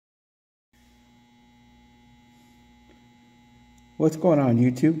What's going on,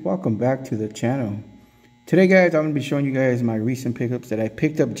 YouTube? Welcome back to the channel. Today, guys, I'm going to be showing you guys my recent pickups that I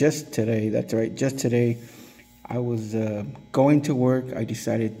picked up just today. That's right, just today. I was going to work. I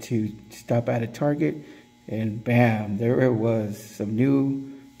decided to stop at a Target, and bam, there it was. Some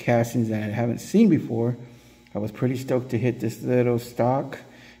new castings that I haven't seen before. I was pretty stoked to hit this little stock.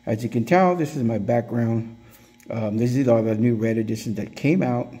 As you can tell, this is my background. These are the new red editions that came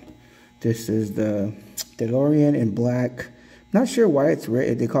out. This is the DeLorean in black. Not sure why it's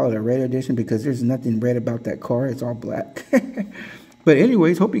red. They call it a red edition because there's nothing red about that car. It's all black. But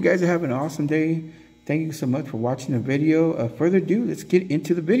anyways, hope you guys are having an awesome day. Thank you so much for watching the video. Further ado, let's get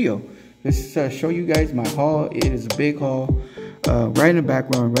into the video. Let's show you guys my haul. It is a big haul. Right in the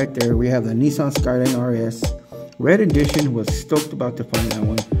background, right there, we have the Nissan Skyline RS. Red edition. Was stoked about to find that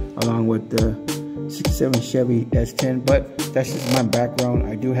one, along with the 67 Chevy S10. But that's just my background.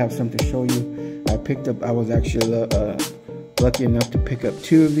 I do have something to show you. I was actually lucky enough to pick up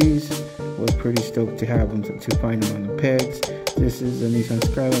two of these. Was pretty stoked to have them, to find them on the pegs. This is the Nissan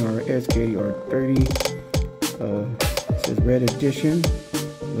Skyline RS KR30. It says red edition.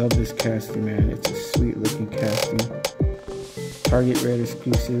 Love this casting, man. It's a sweet looking casting. Target red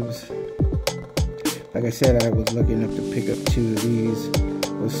exclusives. Like I said, I was lucky enough to pick up two of these.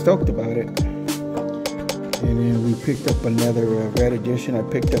 Was stoked about it. And then we picked up another red edition. I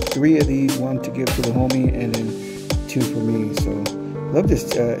picked up three of these, one to give to the homie and then two for me. So love this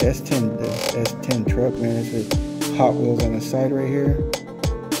S10, the S10 truck, man. It's with Hot Wheels on the side right here.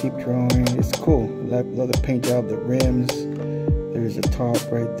 Keep drawing. It's cool. Love the paint job, the rims. There's a top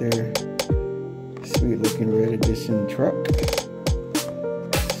right there. Sweet looking red edition truck.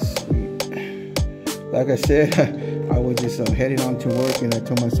 Sweet. Like I said, I was just heading on to work, and I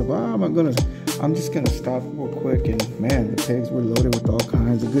told myself, I'm just gonna stop real quick. And man, the pegs were loaded with all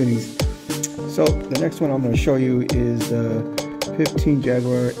kinds of goodies. So the next one I'm gonna show you is the 15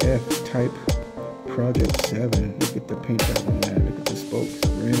 Jaguar F-Type Project 7. Look at the paint job on that. Look at the spokes, the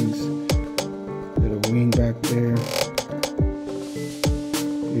rims, little wing back there.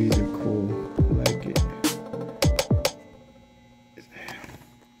 These are cool. I like it.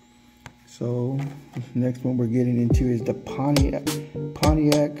 So the next one we're getting into is the Pontiac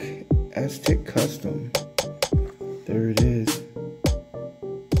Aztek Custom. There it is.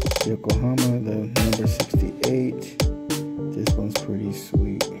 Yokohama, the number 68. This one's pretty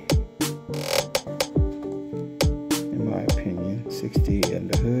sweet, in my opinion. 68 on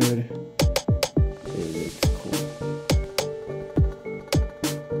the hood. It looks cool.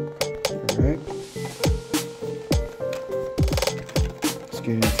 Alright. Let's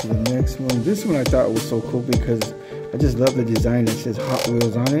get into the next one. This one I thought was so cool because I just love the design that says Hot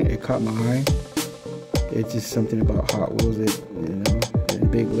Wheels on it. It caught my eye. It's just something about Hot Wheels that, you know, the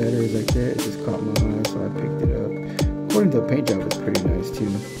big letters like that. It just caught my eye, so I picked it up. According to the paint job, it's pretty nice too.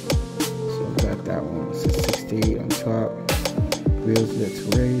 So I got that one. It says 68 on top. Wheels, let's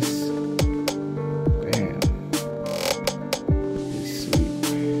race. Bam. It's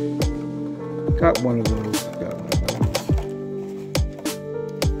sweet. Got one of those.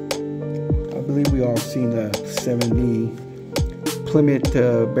 I believe we all seen the 70 Plymouth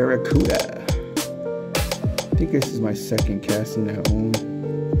Barracuda. I think this is my second casting I own.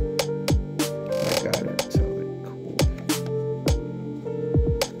 I got it, so it's cool.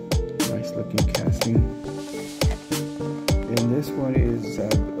 Nice looking casting. And this one is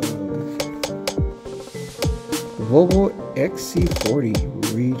Volvo XC40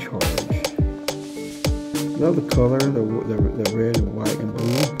 Recharge. Love the color, the red and white and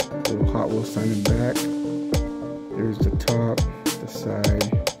blue. Little Hot Wheels sign in back. There's the top, the side,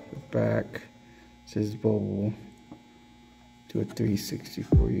 the back. It says Volvo. Do a 360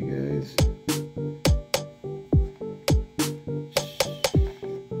 for you guys.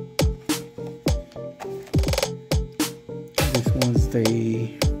 This one's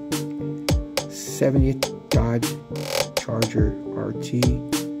the 70th Dodge Charger RT.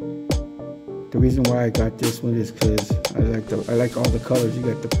 The reason why I got this one is because I like all the colors. You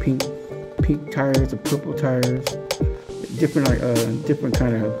got the pink tires, the purple tires, different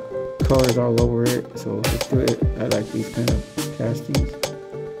kind of colors all over it. So I like these kind of castings.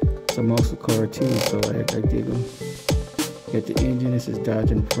 Some muscle color too, so I dig them. Got the engine. This is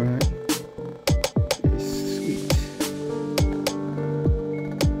Dodge in front. It's sweet.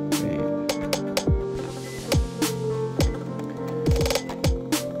 Man.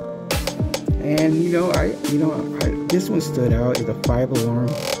 And this one stood out. It's a 5-alarm,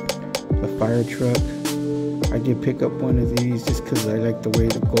 a fire truck. I did pick up one of these just because I like the way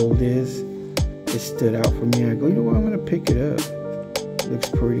the gold is. It stood out for me. I go, you know what, I'm going to pick it up. Looks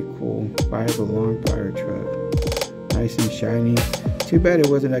pretty cool. 5-alarm fire truck. nice and shiny. Too bad it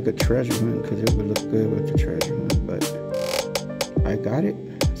wasn't like a treasure hunt, because it would look good with the treasure hunt, but I got it.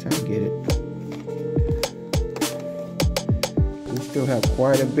 That's how I get it. We still have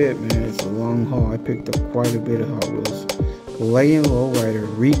quite a bit, man. It's a long haul. I picked up quite a bit of Hot Wheels. Hawaiian Lowrider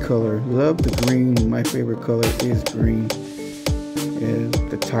Recolor. Love the green. My favorite color is green. And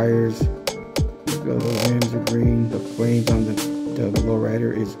the tires, the rims are green. The flames on the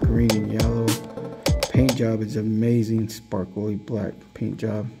Lowrider is green and yellow. Paint job is amazing. Sparkly black paint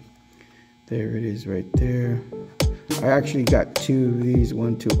job. There it is right there. I actually got two of these,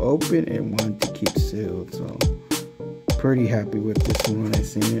 one to open and one to keep sealed. So pretty happy with this one. When I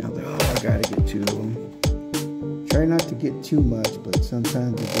seen it, I was like, oh, I gotta get two of them. Try not to get too much, but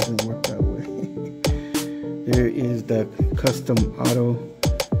sometimes it doesn't work that way. There is the custom auto.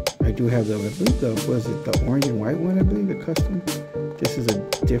 I do have the, I believe the, was it the orange and white one, I believe, the custom. This is a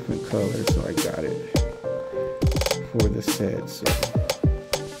different color, so I got it for the set. So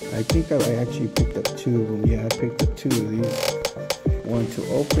I think I actually picked up two of them. Yeah, I picked up two of these. One to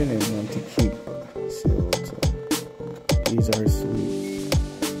open and one to keep sealed. So these are sweet.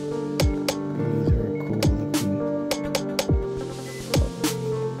 These are cool looking.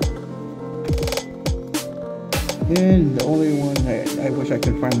 And the only one, I wish I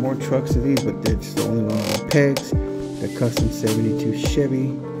could find more trucks of these, but it's the only one with pegs. The custom 72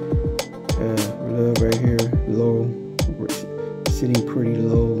 Chevy. Love right here, low, sitting pretty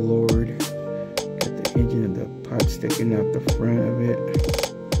low, lowered. Got the engine and the pipe sticking out the front of it.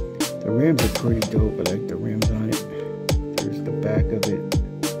 The rims are pretty dope. I like the rims on it. There's the back of it.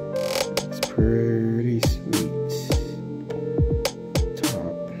 It's pretty sweet.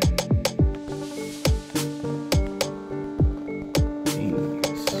 Top.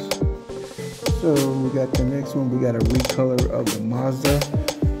 Genius. So we got the next one. We got a recolor of the Mazda.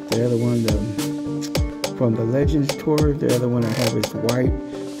 The other one, from the Legends tour. The other one I have is white.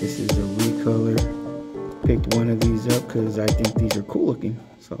 This is a recolor. Picked one of these up because I think these are cool looking.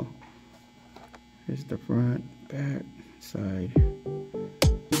 So here's the front, back, side.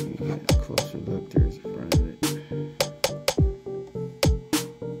 You get a closer look. There's the front of it.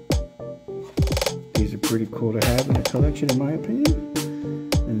 These are pretty cool to have in a collection, in my opinion.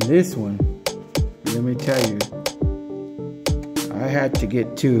 And this one, let me tell you, I had to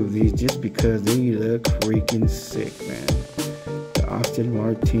get two of these just because they look freaking sick, man. The Aston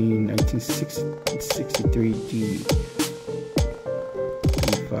Martin 1963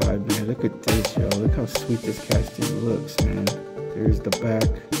 D5, man. Look at this, yo. Look how sweet this casting looks, man. There's the back.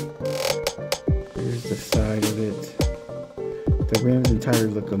 There's the side of it. The rims and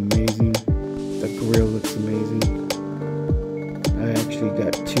tires look amazing. The grill looks amazing. I actually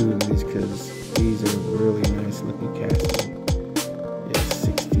got two of these because these are really nice looking castings.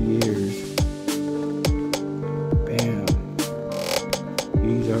 60 years. Bam.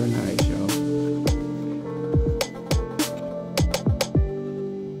 These are nice, y'all.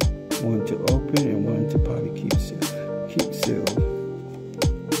 One to open and one to probably keep sealed.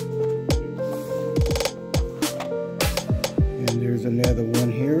 And there's another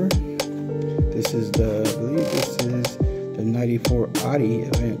one here. This is the, I believe this is the 94 Audi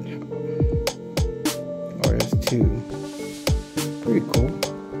event. RS2. Pretty cool.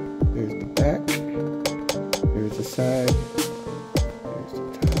 There's the back. There's the side. There's the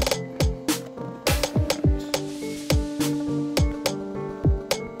top.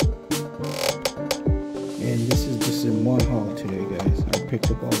 And this is just in one haul today, guys. I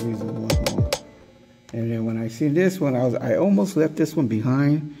picked up all these in one haul. And then when I see this one, I almost left this one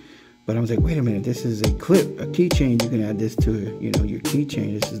behind, but I was like, wait a minute, this is a clip, a keychain. You can add this to, you know, your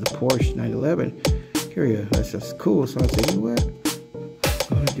keychain. This is the Porsche 911. Here, that's just cool. So I said, you know what?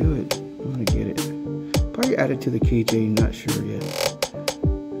 I'm gonna do it. I'm gonna get it. Probably add it to the keychain, not sure yet.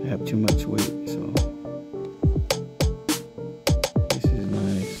 I have too much weight, so this is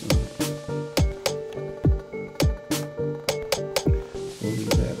nice. So we'll leave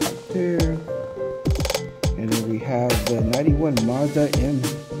that right there. And then we have the 91 Mazda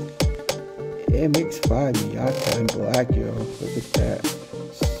MX-5 Miata in black, yo. Look at that.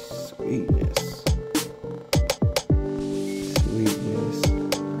 Sweetness. Sweetness.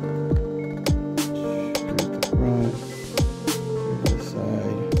 Here's the front. Here's the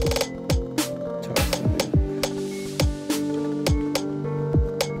side. Top of it.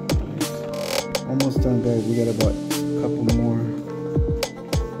 Nice. Almost done, guys. We got about a couple more.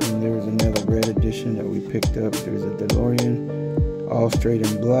 And there's another red edition that we picked up. There's a DeLorean. All straight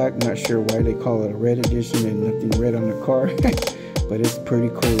in black. Not sure why they call it a red edition and nothing red on the car. But it's pretty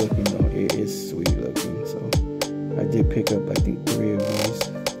cool looking though. It is sweet looking. So I did pick up, I think, 3 of these.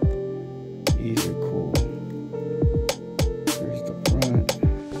 These are cool.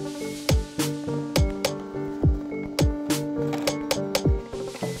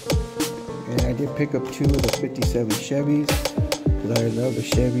 pick up 2 of the 57 Chevys, because I love the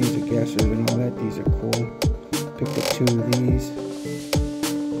Chevys, the gassers and all that. These are cool. Picked up 2 of these.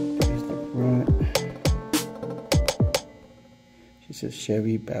 There's the front. She says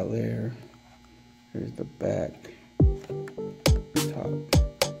Chevy Bel Air. There's the back. Top.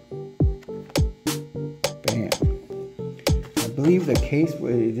 Bam. I believe the case,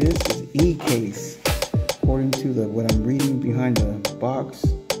 what it is E-case. According to what I'm reading behind the box,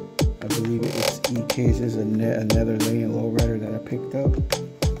 I believe it's E-case. Is another Lane lowrider that I picked up.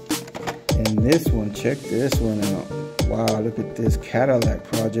 And this one, check this one out. Wow, look at this Cadillac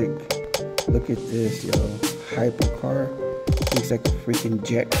project. Look at this, yo. Hypercar. Looks like a freaking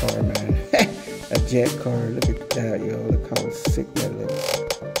jet car, man. A jet car. Look at that, yo. Look how sick that looks.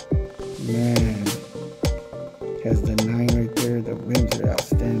 Man. Has the 9 right there. The rims are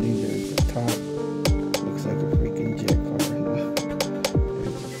outstanding. There's the top. Looks like a freaking jet car.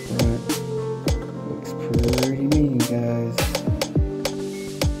 There's the front. Looks pretty mean, guys.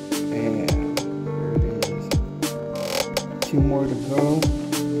 Bam. There it is. 2 more to go.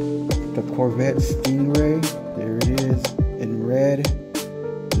 The Corvette Stingray. There it is. In red.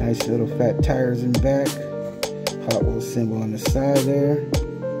 Nice little fat tires in back. Hot Wheels symbol on the side there.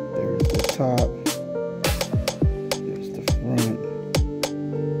 There's the top. There's the front.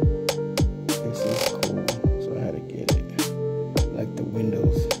 This is cool, so I had to get it. Like the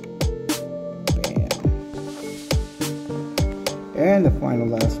windows. Bam. And the final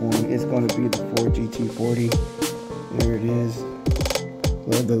last one is going to be the Ford GT40. There it is.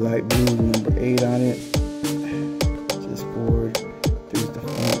 Love the light blue number 8 on it. Just Ford. There's the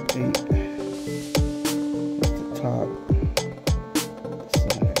front 8. There's the top. The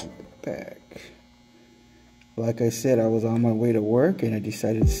side. The back. Like I said, I was on my way to work and I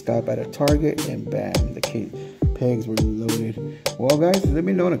decided to stop at a Target and bam, the pegs were loaded. Well guys, let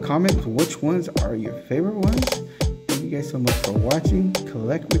me know in the comments which ones are your favorite ones. Thank you guys so much for watching.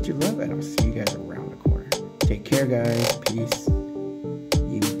 Collect what you love and I'll see you guys around the corner. Take care guys. Peace.